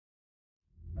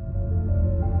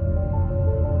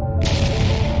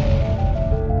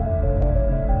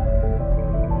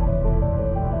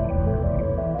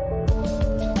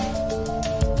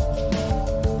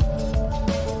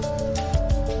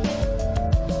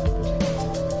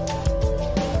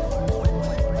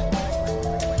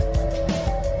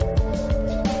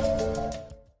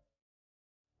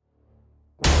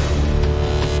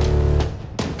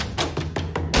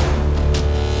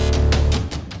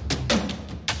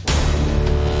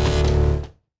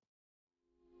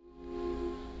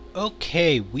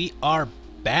Okay, we are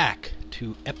back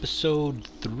to episode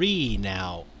 3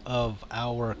 now of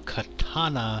our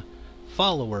Katana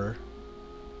follower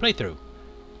playthrough.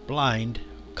 Blind,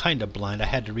 kinda blind. I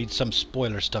had to read some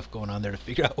spoiler stuff going on there to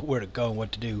figure out where to go and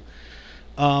what to do.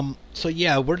 So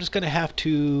yeah, we're just gonna have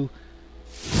to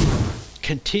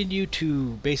continue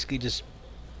to basically just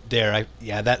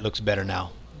yeah, that looks better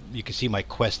now. You can see my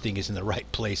quest thing is in the right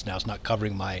place now. It's not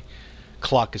covering my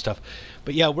clock and stuff.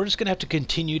 But yeah, we're just gonna have to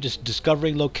continue just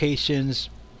discovering locations,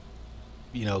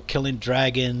 you know, killing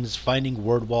dragons, finding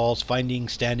word walls, finding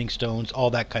standing stones,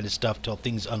 all that kind of stuff till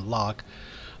things unlock.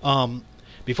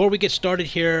 Before we get started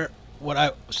here, what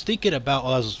I was thinking about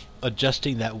while I was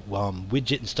adjusting that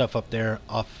widget and stuff up there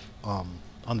off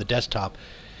on the desktop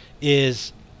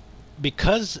is,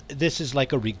 because this is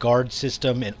like a regard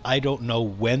system and I don't know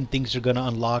when things are going to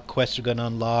unlock, quests are going to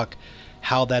unlock,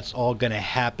 how that's all going to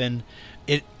happen,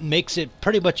 it makes it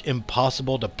pretty much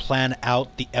impossible to plan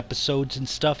out the episodes and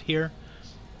stuff here.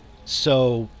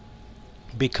 So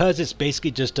because it's basically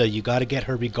just you got to get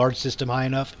her regard system high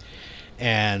enough,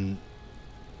 and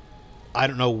I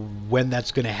don't know when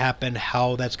that's going to happen,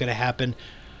 how that's going to happen.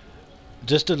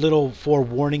 Just a little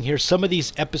forewarning here, some of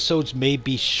these episodes may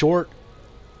be short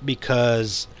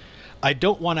because I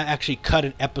don't want to actually cut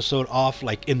an episode off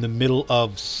like in the middle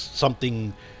of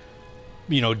something,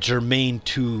 you know, germane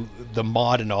to the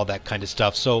mod and all that kind of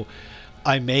stuff. So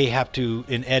I may have to,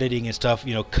 in editing and stuff,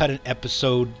 you know, cut an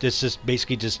episode. This is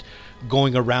basically just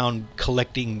going around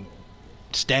collecting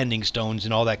standing stones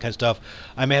and all that kind of stuff.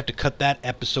 I may have to cut that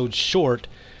episode short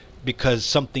because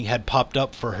something had popped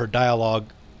up for her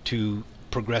dialogue to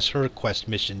progress her quest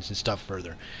missions and stuff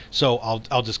further. So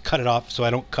I'll just cut it off so I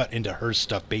don't cut into her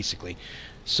stuff basically.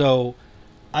 So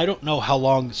I don't know how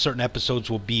long certain episodes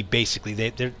will be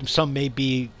basically. Some may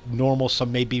be normal,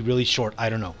 some may be really short, I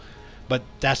don't know. But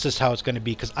that's just how it's going to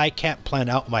be, because I can't plan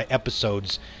out my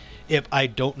episodes if I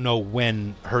don't know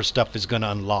when her stuff is going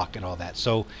to unlock and all that.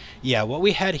 So yeah, what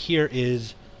we had here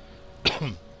is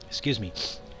excuse me,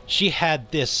 she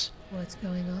had this. What's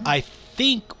going on? I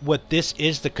think what this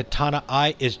is, the Katana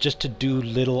Eye, is just to do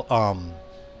little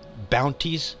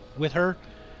bounties with her.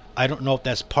 I don't know if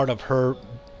that's part of her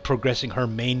progressing her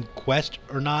main quest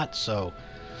or not, so.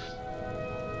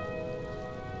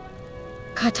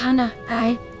 Katana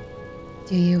Eye.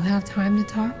 Do you have time to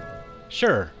talk?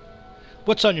 Sure.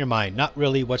 What's on your mind? Not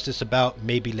really. What's this about?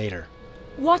 Maybe later.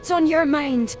 What's on your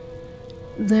mind?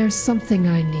 There's something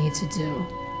I need to do.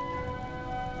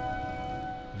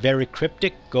 Very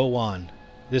cryptic. Go on.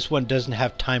 This one doesn't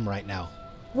have time right now.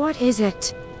 What is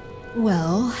it?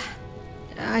 Well,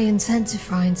 I intend to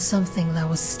find something that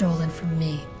was stolen from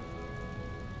me.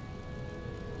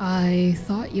 I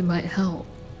thought you might help.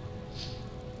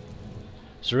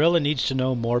 Zorilla needs to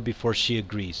know more before she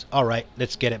agrees. Alright,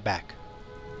 let's get it back.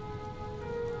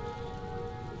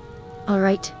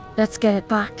 Alright, let's get it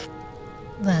back.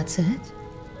 That's it?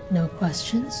 No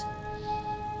questions?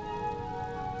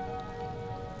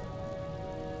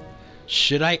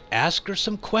 Should I ask her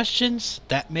some questions?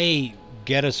 That may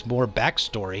get us more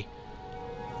backstory.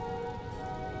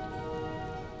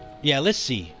 Yeah, let's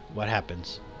see what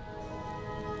happens.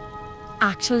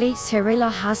 Actually, Cyrilla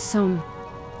has some.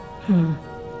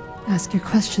 Ask your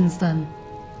questions then.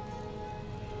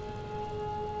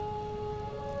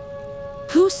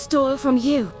 Who stole from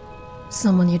you?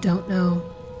 Someone you don't know.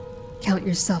 Count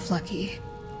yourself lucky.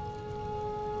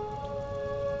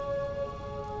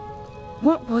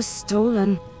 What was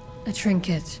stolen? A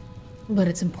trinket, but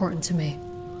it's important to me.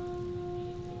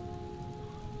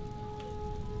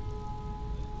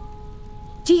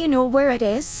 Do you know where it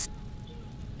is?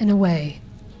 In a way.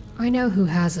 I know who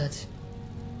has it.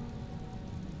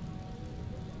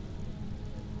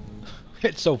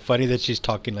 It's so funny that she's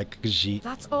talking like a Khajiit.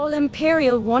 That's all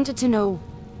Imperial wanted to know.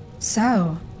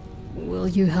 So, will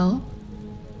you help?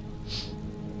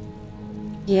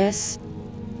 Yes.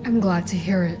 I'm glad to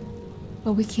hear it,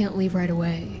 but we can't leave right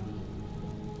away.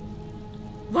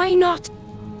 Why not?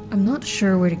 I'm not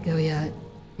sure where to go yet,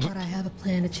 but I have a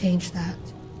plan to change that.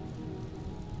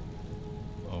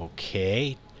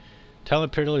 Okay. Tell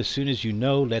Imperial as soon as you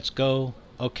know. Let's go.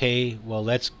 Okay, well,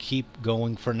 let's keep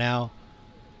going for now.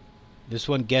 This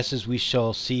one guesses we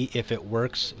shall see if it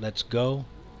works. Let's go.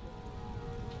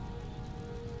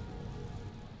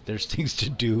 There's things to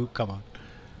do. Come on.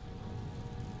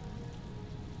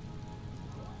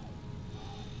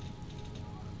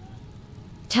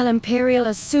 Tell Imperial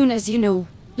as soon as you know.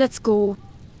 Let's go.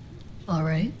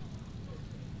 Alright.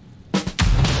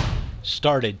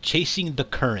 Started chasing the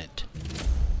current.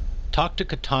 Talk to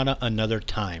Katana another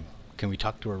time. Can we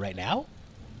talk to her right now?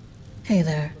 Hey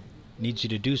there. Needs you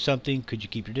to do something. Could you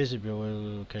keep your distance?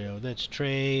 Okay, oh, that's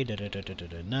trade.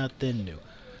 Nothing new.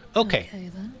 Okay.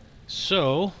 Okay then.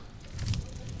 So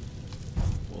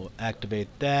we'll activate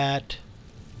that.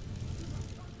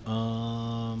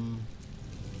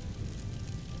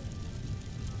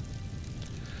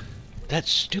 That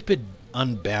stupid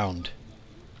Unbound.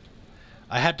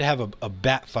 I had to have a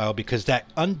bat file because that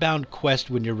Unbound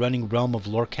quest when you're running Realm of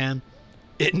Lorcan,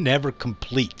 it never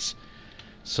completes.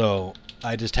 So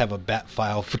I just have a bat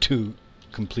file to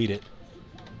complete it.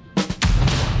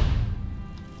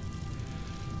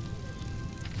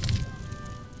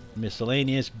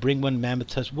 Miscellaneous, bring one mammoth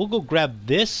tusk. We'll go grab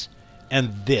this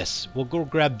and this. We'll go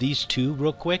grab these two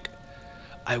real quick.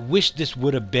 I wish this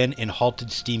would have been in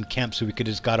Halted Steam Camp so we could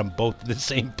have just got them both in the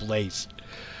same place.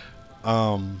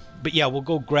 But yeah, we'll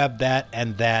go grab that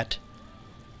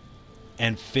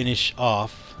and finish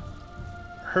off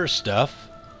her stuff.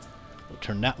 We'll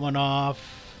turn that one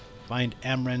off. Find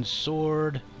Amran's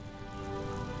sword.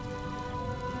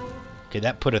 Okay,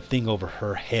 that put a thing over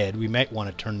her head. We might want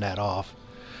to turn that off.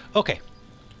 Okay.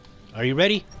 Are you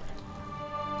ready?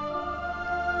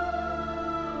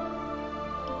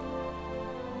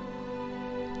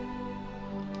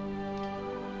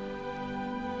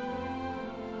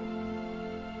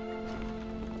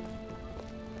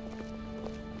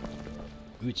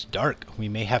 Ooh, it's dark. We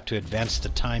may have to advance the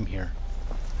time here.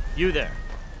 You there.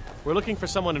 We're looking for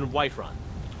someone in Whiterun.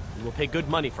 We will pay good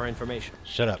money for information.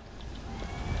 Shut up.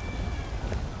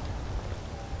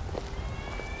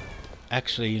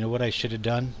 Actually, you know what I should have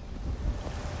done?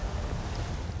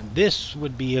 This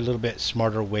would be a little bit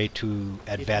smarter way to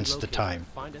advance the time.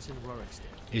 Find us in Rorikstead.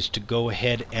 Is to go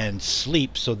ahead and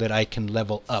sleep so that I can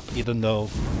level up, even though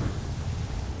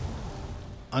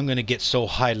I'm going to get so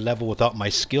high level without my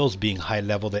skills being high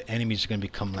level that enemies are going to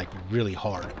become like really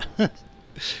hard.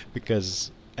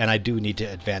 Because, and I do need to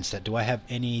advance that. Do I have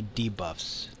any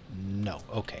debuffs? No.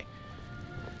 Okay.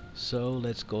 So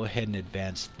let's go ahead and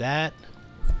advance that.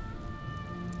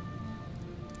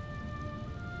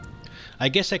 I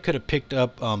guess I could have picked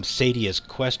up Sadia's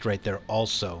quest right there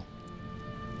also.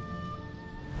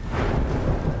 Do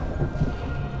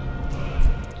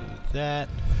that.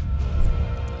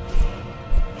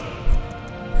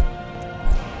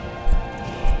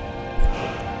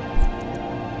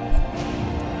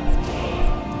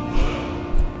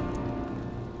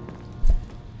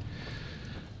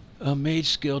 A mage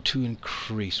skill to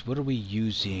increase. What are we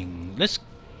using? Let's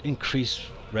increase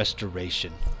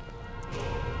restoration.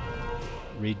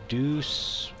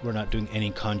 Reduce. We're not doing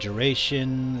any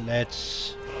conjuration.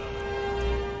 Let's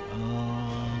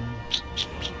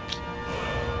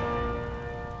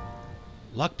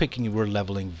lockpicking. We're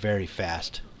leveling very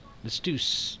fast. Let's do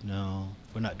no.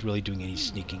 We're not really doing any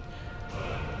sneaking.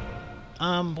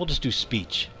 We'll just do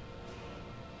speech.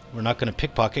 We're not going to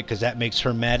pickpocket because that makes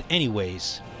her mad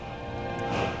anyways.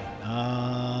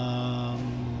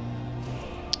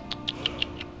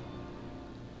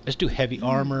 Let's do heavy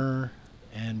armor,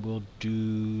 and we'll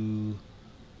do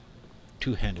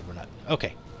two-handed. We're not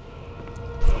okay.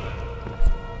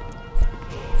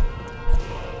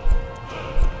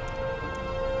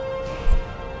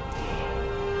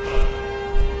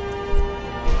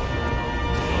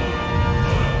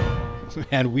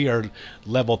 And we are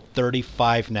level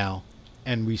 35 now,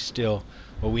 and we still,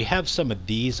 well, we have some of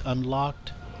these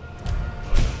unlocked.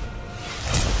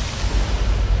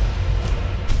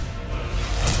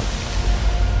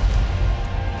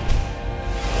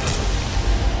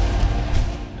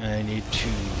 I need to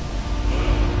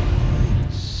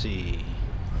see.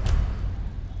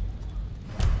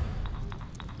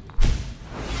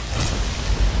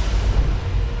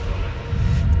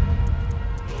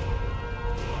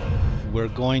 We're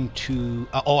going to...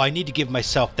 oh, I need to give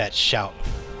myself that shout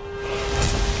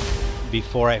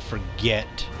before I forget.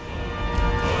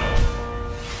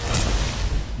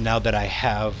 Now that I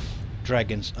have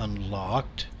dragons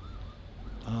unlocked.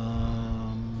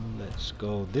 Let's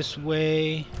go this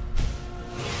way.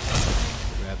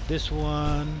 Grab this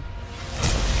one.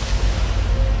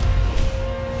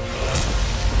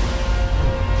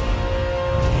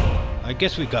 I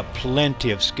guess we've got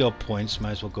plenty of skill points.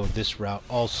 Might as well go this route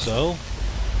also.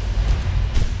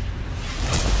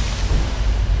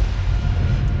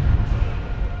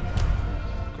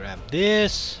 Grab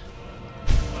this.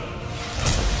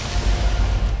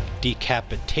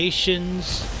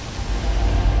 Decapitations.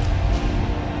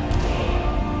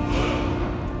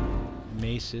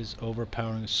 Maces,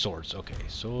 overpowering swords. Okay,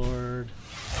 sword.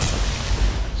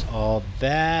 That's all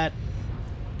that.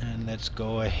 And let's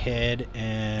go ahead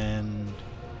and...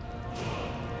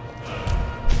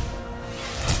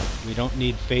 we don't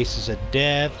need faces of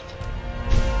death.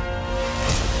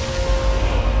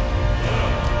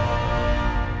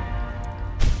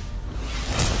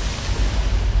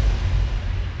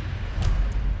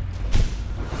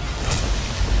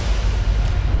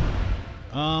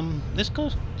 Let's go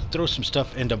throw some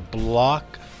stuff into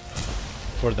block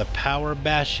for the power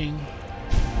bashing.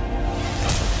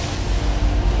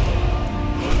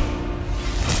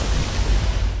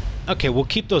 Okay, we'll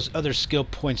keep those other skill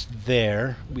points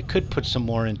there. We could put some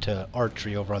more into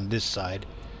archery over on this side,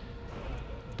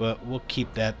 but we'll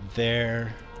keep that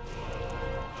there.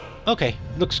 Okay,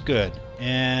 looks good.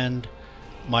 And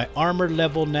my armor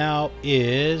level now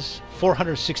is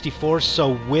 464,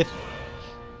 so with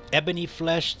ebony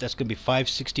flesh, that's going to be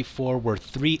 564. We're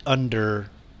 3 under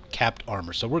capped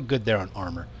armor, so we're good there on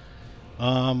armor.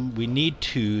 We need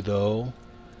to, though,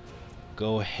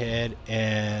 go ahead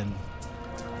and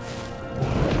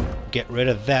get rid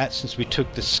of that since we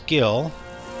took the skill.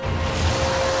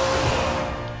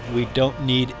 We don't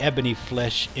need ebony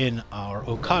flesh in our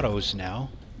Okados now.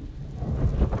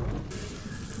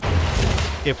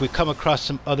 If we come across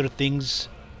some other things,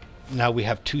 now we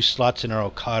have 2 slots in our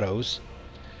Okados.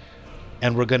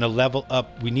 And we're going to level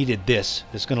up. We needed this.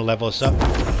 This is going to level us up.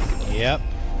 Yep.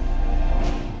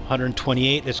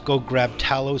 128. Let's go grab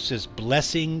Talos'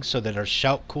 blessing so that our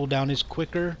shout cooldown is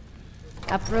quicker.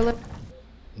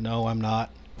 No, I'm not.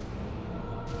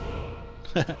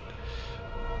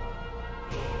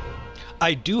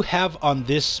 I do have on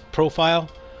this profile,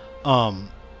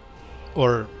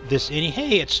 or this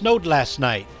hey, it snowed last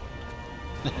night.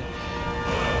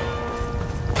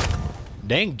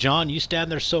 Dang, John, you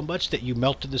stand there so much that you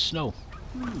melted the snow.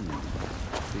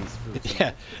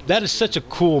 Yeah, that is such a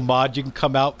cool mod. You can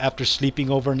come out after sleeping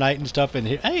overnight and stuff, and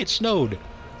hey, it snowed.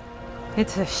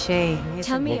 It's a shame.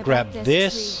 Tell me We'll about grab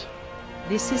this.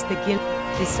 This is the guild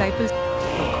disciples,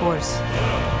 of course.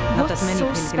 Not What's as many so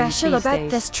pilgrims special these about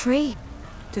days. this tree?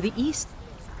 To the east,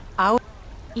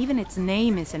 even its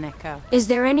name is an echo. Is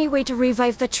there any way to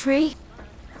revive the tree?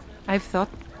 I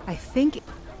think,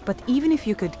 but even if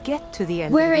you could get to the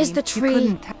end, Where is the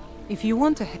tree? If you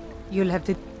want to, you'll have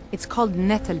to. It's called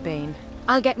Nettlebane.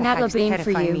 I'll get The hags Nettlebane for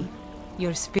terrify you. me.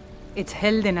 Your spirit. It's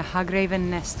held in a Hagraven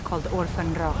nest called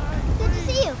Orphan Rock. Good to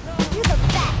see you. You're the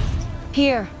best.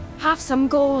 Here, have some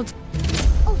gold.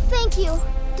 Oh, thank you.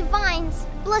 Divines,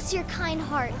 bless your kind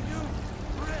heart.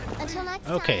 Until next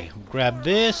time. Okay, grab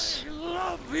this.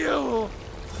 Love you.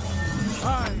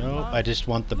 Nope, I just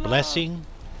want the blessing.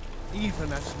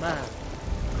 Even as man,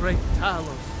 great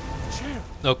Talos, chill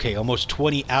Okay, almost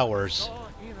 20 hours.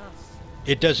 in us.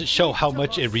 It doesn't show how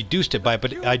much it reduced it by,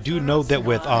 but I do know that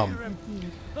with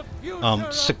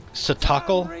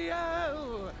Satakal,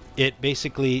 it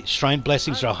basically shrine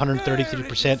blessings are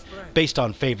 133% based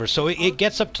on favor. So it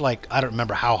gets up to, like, I don't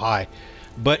remember how high,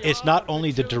 but it's not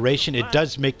only the duration, it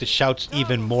does make the shouts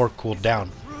even more cooled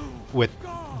down with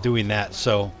doing that.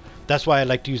 So that's why I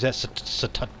like to use that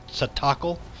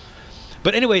Satakal.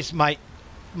 But anyways, my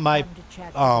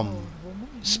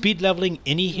speed leveling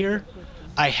any here,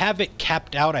 I have it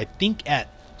capped out, I think, at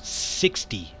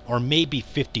 60 or maybe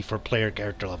 50 for player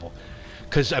character level.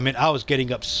 Because, I mean, I was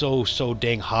getting up so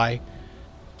dang high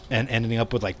and ending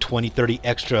up with like 20, 30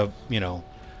 extra, you know,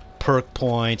 perk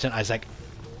points. And I was like,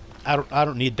 I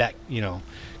don't need that, you know,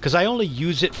 because I only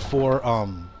use it for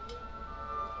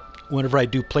whenever I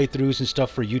do playthroughs and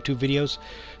stuff for YouTube videos,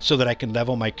 so that I can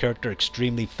level my character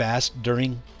extremely fast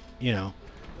during, you know,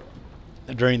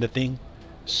 during the thing.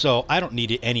 So I don't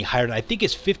need it any higher. I think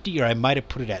it's 50, or I might have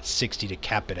put it at 60 to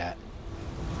cap it at.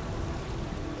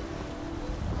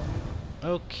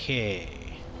 Okay.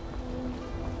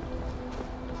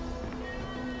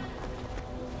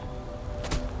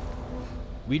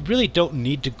 We really don't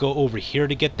need to go over here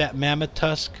to get that mammoth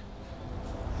tusk,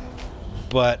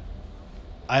 but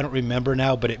I don't remember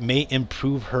now, but it may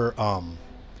improve her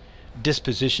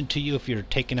disposition to you if you're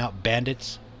taking out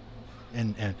bandits.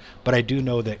 But I do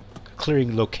know that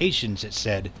clearing locations, it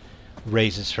said,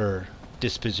 raises her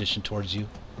disposition towards you.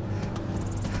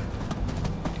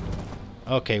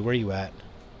 Okay, where are you at?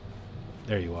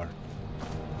 There you are.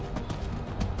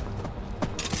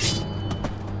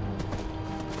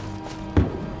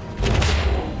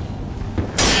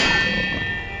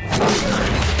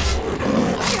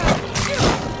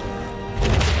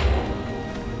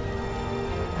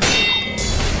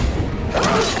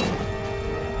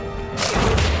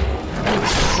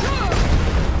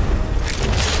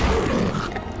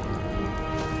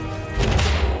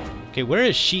 Okay, where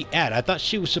is she at? I thought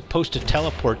she was supposed to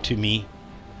teleport to me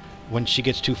when she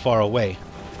gets too far away.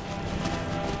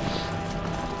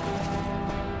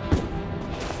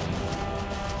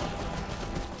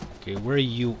 Okay, where are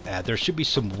you at? There should be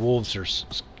some wolves or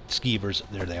skeevers.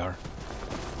 There they are.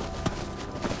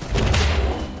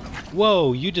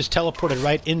 Whoa, you just teleported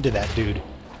right into that dude.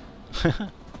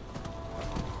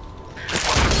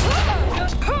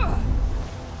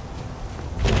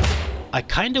 I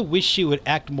kind of wish she would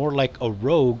act more like a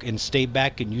rogue and stay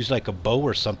back and use like a bow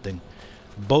or something.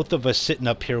 Both of us sitting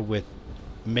up here with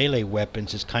melee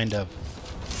weapons is kind of...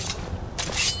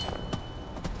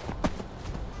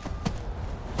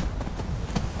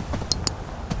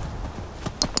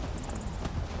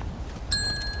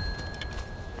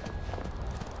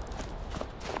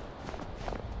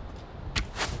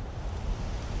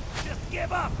 Just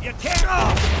give up! You can't!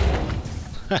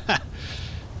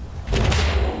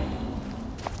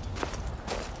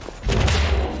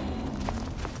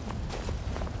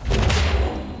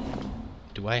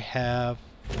 Do I have...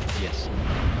 Yes.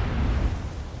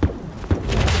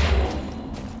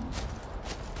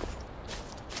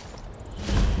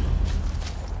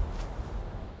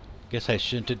 Guess I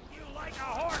shouldn't have... You like a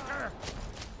horker!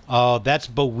 Oh, that's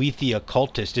Boweeth the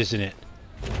occultist, isn't it?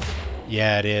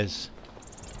 Yeah, it is.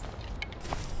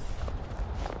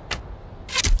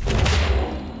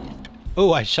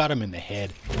 Oh, I shot him in the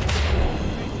head.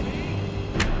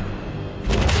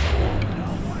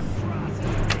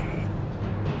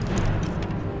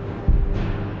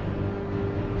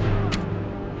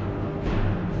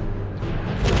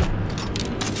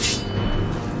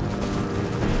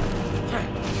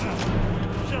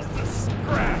 Just a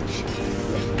scratch!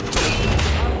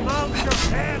 I'll mount your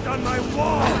hand on my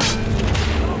wall!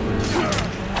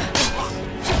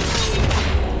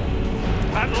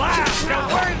 At last, a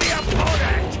worthy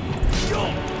opponent!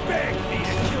 You'll beg me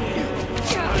to kill you!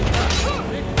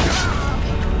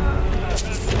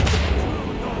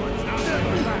 No, it's not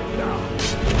never back down!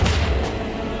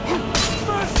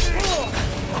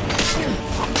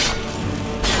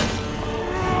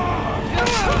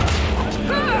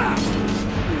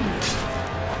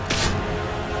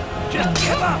 Just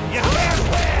give up! You can't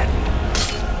win!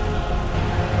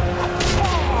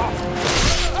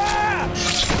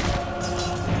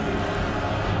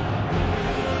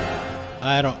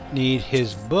 I don't need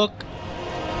his book.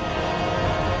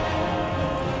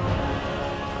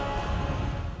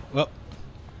 Well,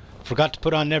 forgot to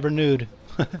put on Never Nude.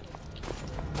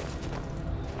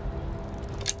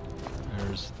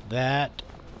 There's that.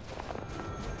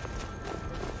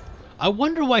 I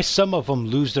wonder why some of them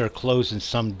lose their clothes and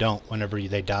some don't whenever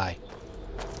they die.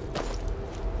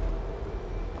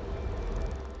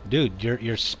 Dude, you're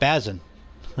spazzing.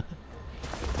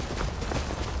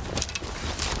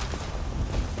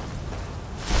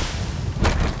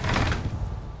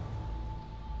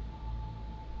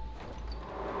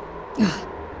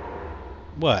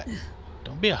 What?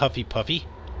 Don't be a huffy puffy.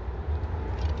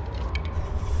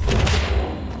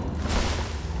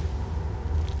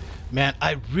 Man,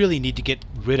 I really need to get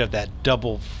rid of that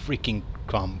double freaking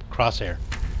crosshair.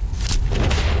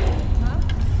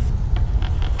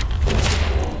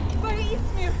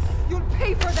 You'll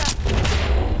pay for that.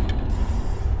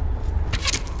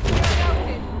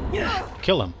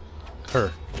 Kill him.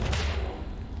 Her.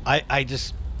 I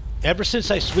just... Ever since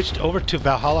I switched over to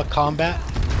Valhalla Combat,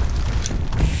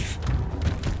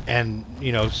 and,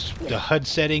 you know, the HUD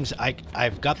settings,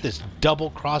 I've got this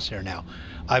double crosshair now.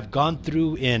 I've gone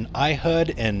through in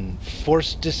iHUD and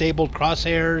force disabled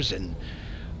crosshairs, and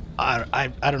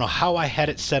I don't know how I had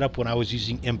it set up when I was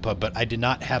using IMPA, but I did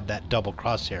not have that double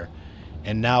crosshair.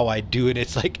 And now I do it.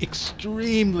 It's like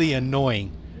extremely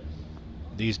annoying,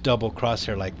 these double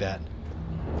crosshair like that.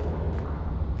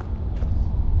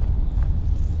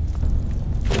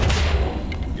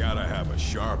 Gotta have a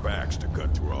sharp axe to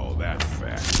cut through all that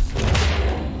fat.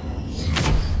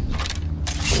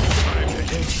 Time to end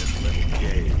this little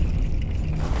game.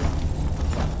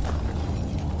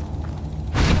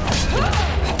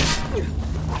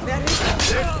 That is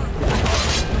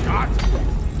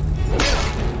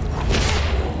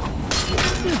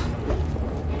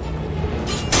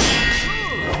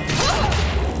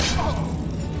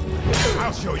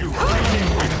I'll show you.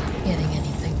 Getting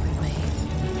anything from me.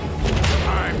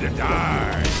 Time to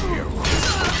die.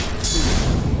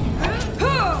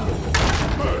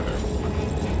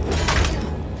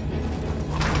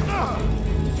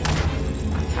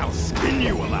 I'll skin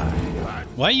you alive.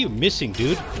 Why are you missing,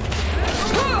 dude?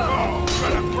 Oh,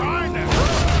 better grind it.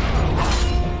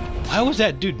 Why was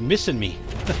that dude missing me?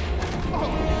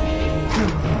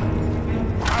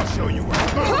 I'll show you what.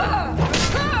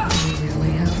 You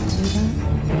really have to do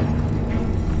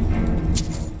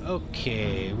that?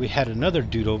 Okay, we had another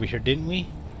dude over here, didn't we?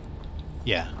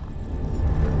 Yeah.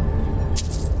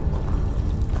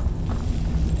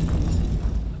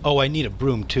 Oh, I need a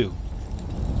broom too.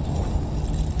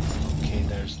 Okay,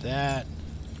 there's that.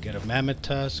 Get a mammoth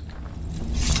tusk.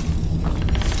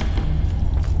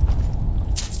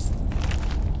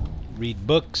 Read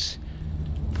books.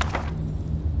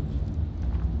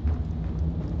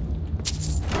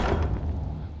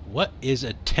 What is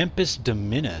a Tempus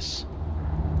Dominus?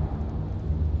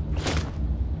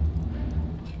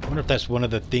 I wonder if that's one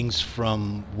of the things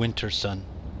from Winter Sun.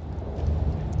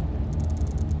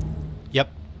 Yep.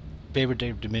 Favorite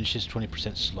day diminishes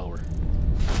 20% slower.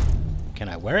 Can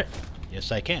I wear it?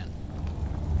 Yes, I can.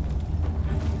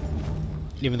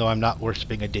 Even though I'm not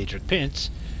worshipping a Daedric Prince,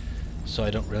 so I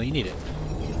don't really need it.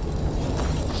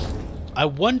 I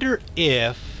wonder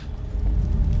if...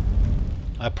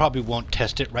 I probably won't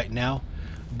test it right now,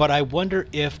 but I wonder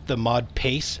if the mod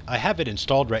Pace, I have it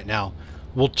installed right now,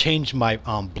 will change my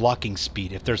blocking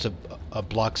speed, if there's a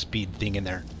block speed thing in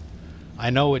there. I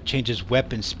know it changes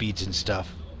weapon speeds and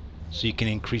stuff, so you can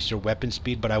increase your weapon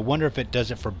speed, but I wonder if it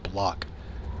does it for block.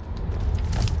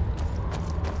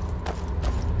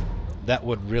 That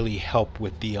would really help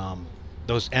with the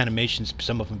those animations,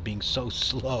 some of them being so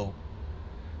slow.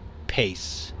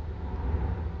 Pace.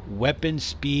 Weapon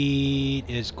speed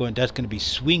is going, that's going to be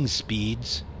swing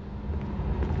speeds.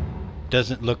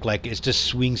 Doesn't look like it's just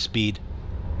swing speed.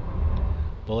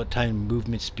 Bullet time,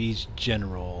 movement speeds,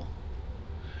 general.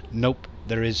 Nope,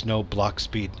 there is no block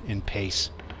speed in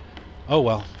Pace. Oh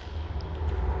well.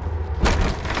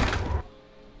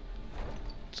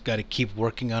 Just got to keep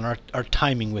working on our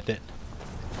timing with it.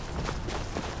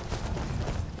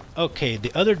 Okay,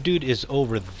 the other dude is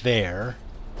over there.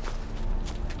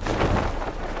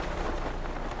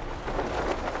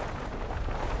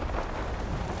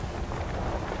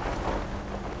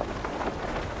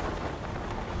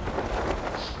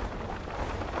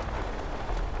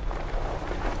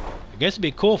 I guess it'd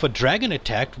be cool if a dragon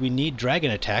attacked. We need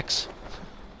dragon attacks.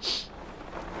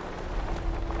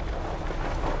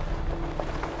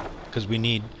 Because we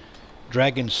need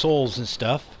dragon souls and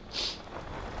stuff.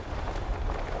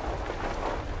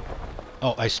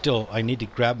 Oh, I need to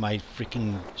grab my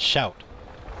freaking shout.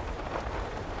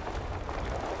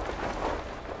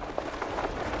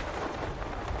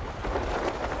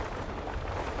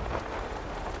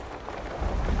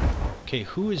 Okay,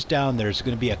 who is down there? Is it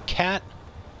going to be a cat?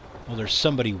 Well, there's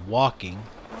somebody walking.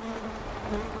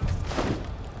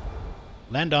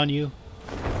 Land on you.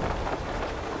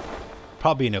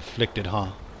 Probably an afflicted,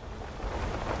 huh?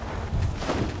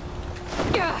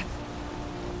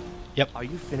 Yep. Are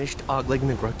you finished ogling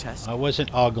the grotesque? I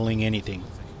wasn't ogling anything.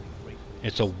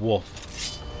 It's a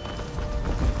wolf.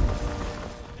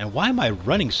 And why am I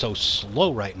running so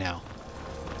slow right now?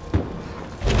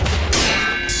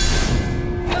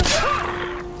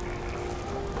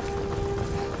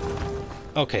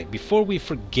 Okay, before we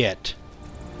forget...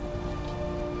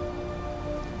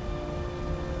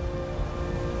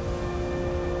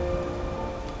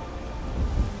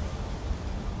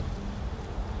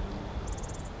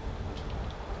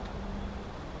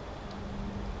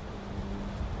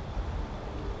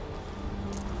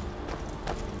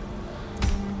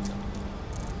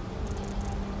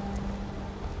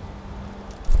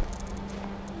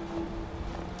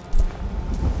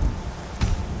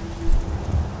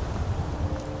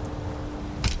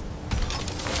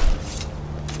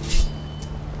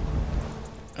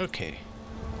 Okay.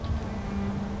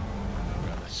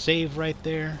 Got a save right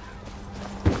there.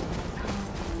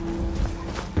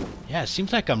 Yeah, it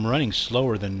seems like I'm running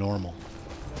slower than normal.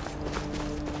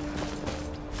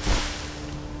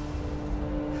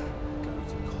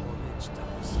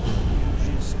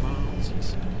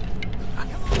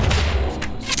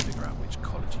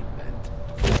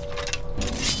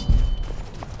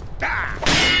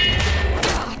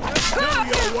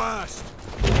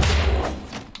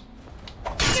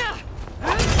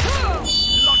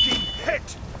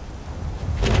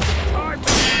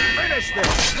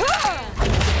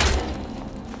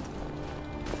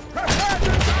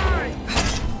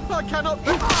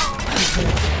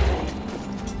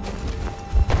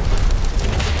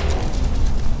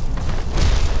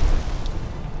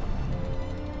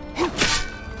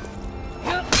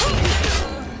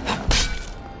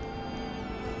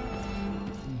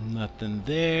 Nothing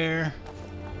there.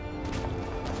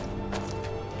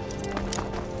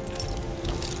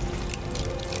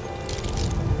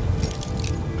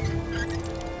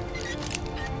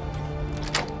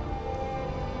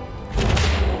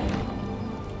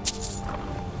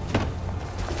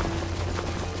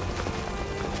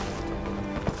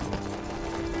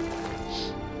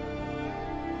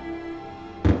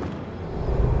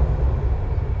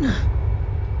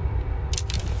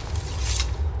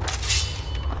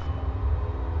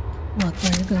 Look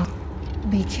where you go.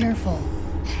 Be careful.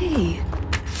 Hey,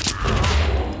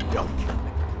 Don't kill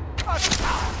me.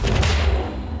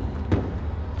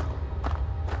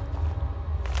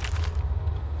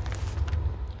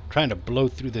 Trying to blow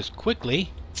through this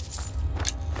quickly.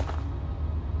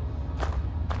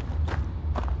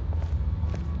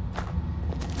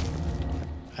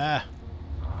 Ah.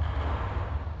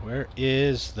 Where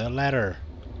is the ladder?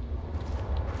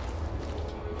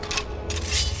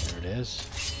 There it is.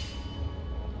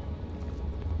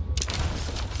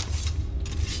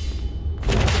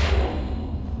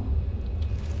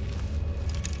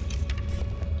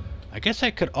 I guess I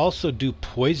could also do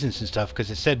poisons and stuff because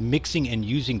it said mixing and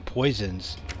using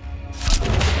poisons.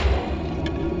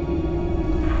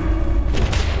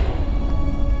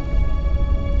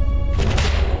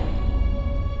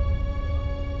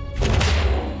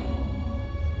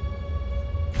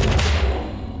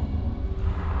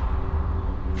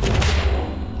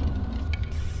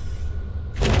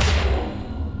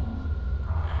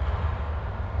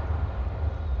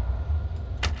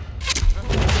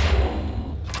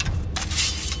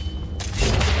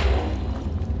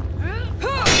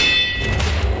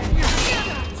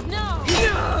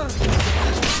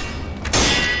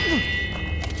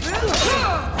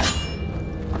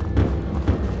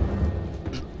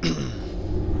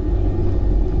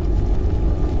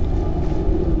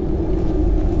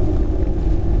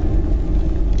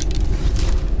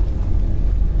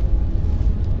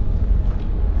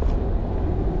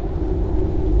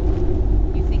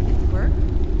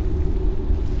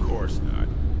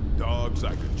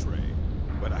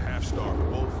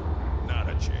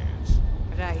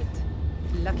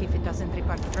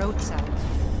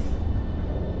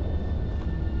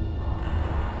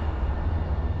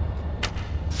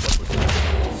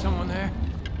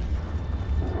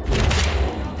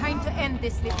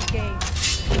 This little game.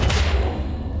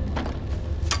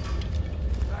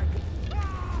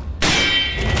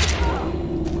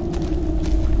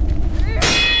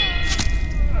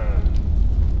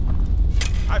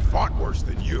 I fought worse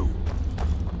than you.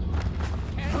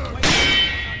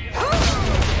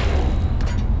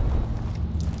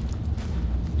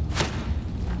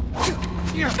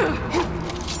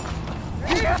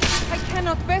 I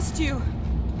cannot best you.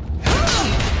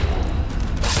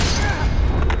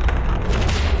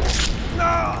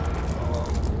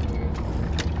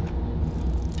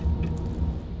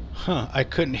 Huh, I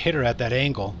couldn't hit her at that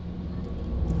angle.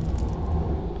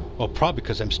 Well, probably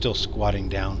because I'm still squatting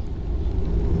down.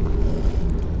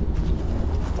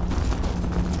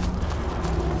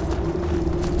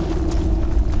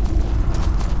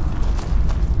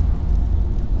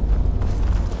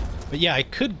 But yeah, I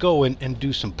could go and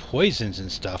do some poisons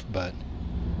and stuff, but...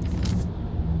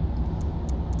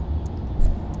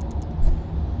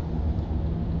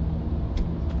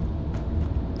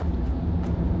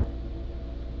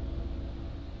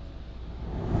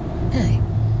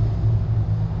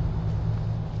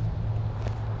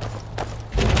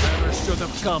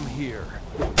 Come here.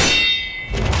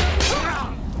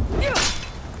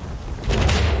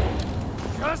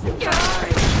 Just die!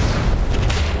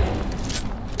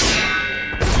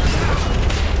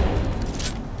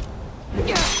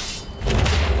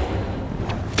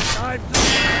 Time to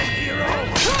die, hero!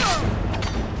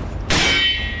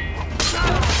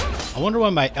 I wonder why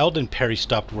my Elden Parry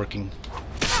stopped working.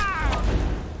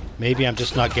 Maybe I'm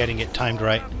just not getting it timed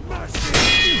right.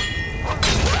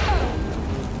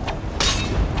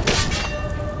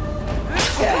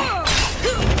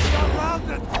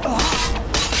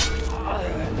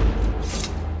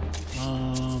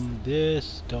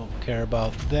 This, don't care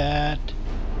about that.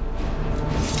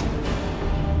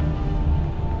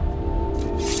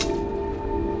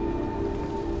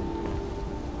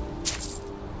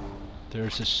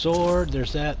 There's a sword,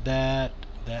 there's that, and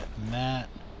that.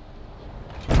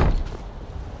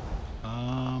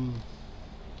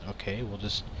 Okay, we'll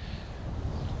just...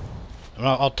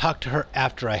 I'll talk to her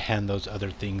after I hand those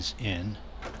other things in.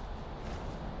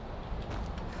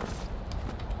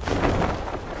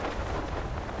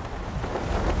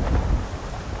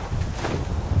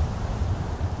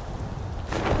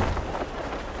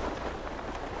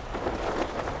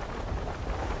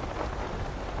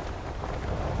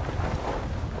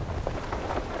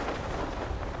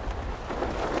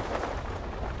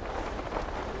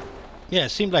 Yeah, it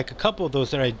seemed like a couple of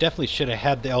those there I definitely should have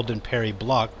had the Elden Parry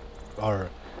block, or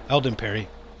Elden Parry,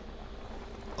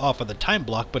 off of the time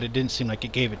block, but it didn't seem like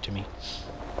it gave it to me.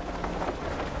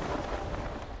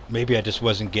 Maybe I just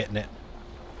wasn't getting it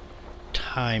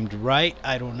timed right,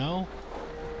 I don't know.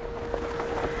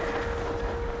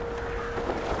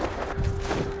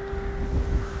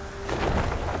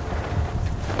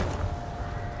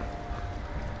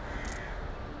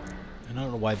 And I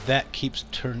don't know why that keeps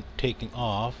taking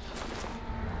off.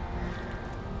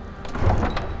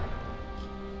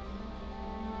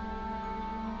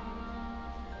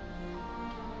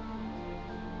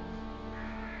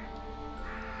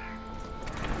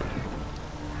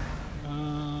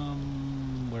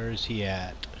 Where is he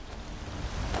at?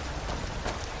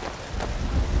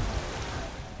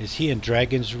 Is he in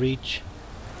Dragon's Reach?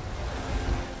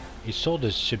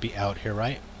 Isolde should be out here,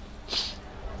 right?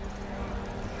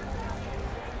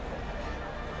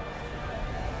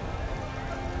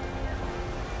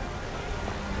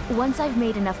 Once I've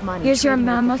made enough money, here's your trading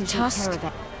work mammoth could take tusk. care of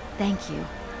it. Thank you.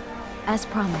 As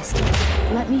promised,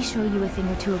 let me show you a thing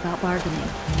or two about bargaining.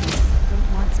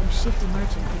 Don't want some shifty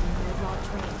merchant giving me a raw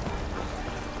trade.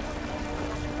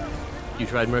 You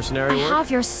tried mercenary I work? have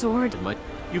your sword.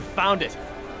 You found it.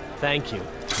 Thank you.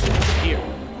 Here,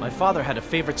 my father had a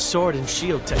favorite sword and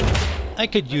shield technique. I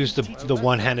could use the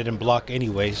one-handed and block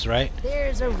anyways, right?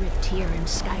 There's a rift here in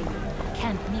Skyrim.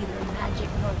 Can't neither magic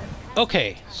nor the...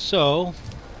 Okay, so...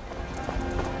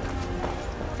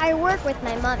 I work with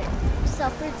my mother. Sell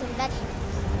fruits and vegetables.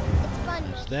 It's fun.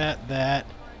 There's that.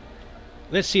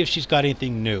 Let's see if she's got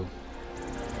anything new.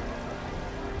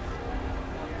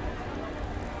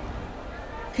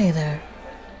 Hey there.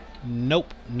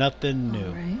 Nope, nothing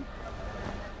new.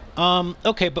 Alright.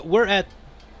 Okay, but we're at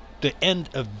the end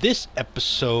of this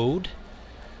episode.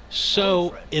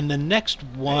 So, in the next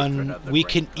one, we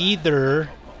can either...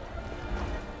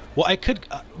 Well,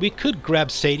 we could grab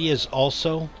Sadia's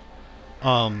also.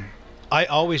 I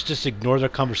always just ignore their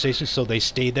conversations so they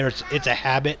stay there. It's a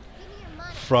habit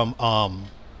from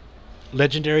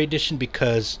Legendary Edition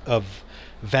because of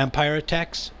vampire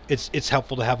attacks. It's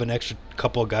helpful to have an extra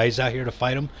couple of guys out here to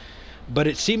fight them. But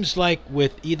it seems like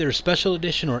with either Special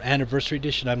Edition or Anniversary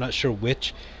Edition, I'm not sure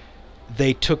which,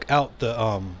 they took out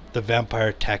the vampire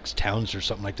attacks towns or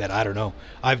something like that. I don't know.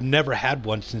 I've never had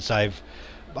one since I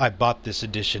bought this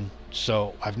edition,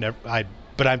 so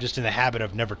but I'm just in the habit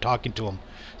of never talking to them,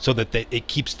 so that it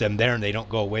keeps them there and they don't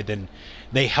go away. Then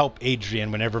they help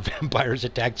Adrian whenever vampires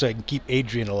attack, so I can keep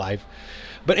Adrian alive.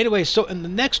 But anyway, so in the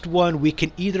next one, we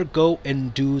can either go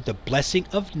and do the Blessing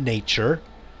of Nature,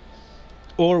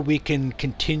 or we can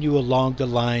continue along the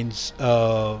lines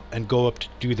and go up to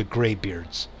do the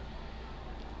Greybeards.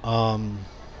 I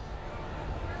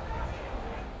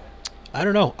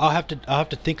don't know. I'll have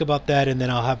to think about that, and then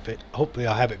hopefully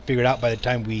I'll have it figured out by the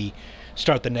time we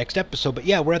start the next episode. But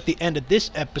yeah, we're at the end of this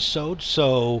episode,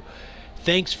 so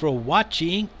thanks for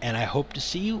watching, and I hope to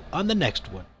see you on the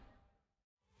next one.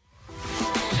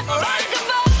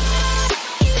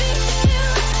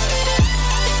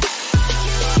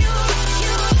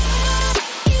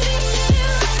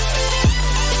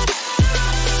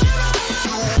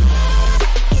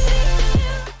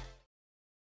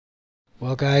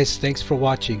 Well guys, thanks for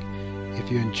watching. If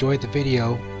you enjoyed the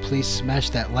video, please smash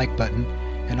that like button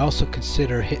and also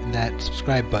consider hitting that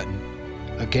subscribe button.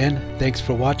 Again, thanks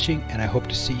for watching, and I hope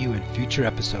to see you in future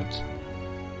episodes.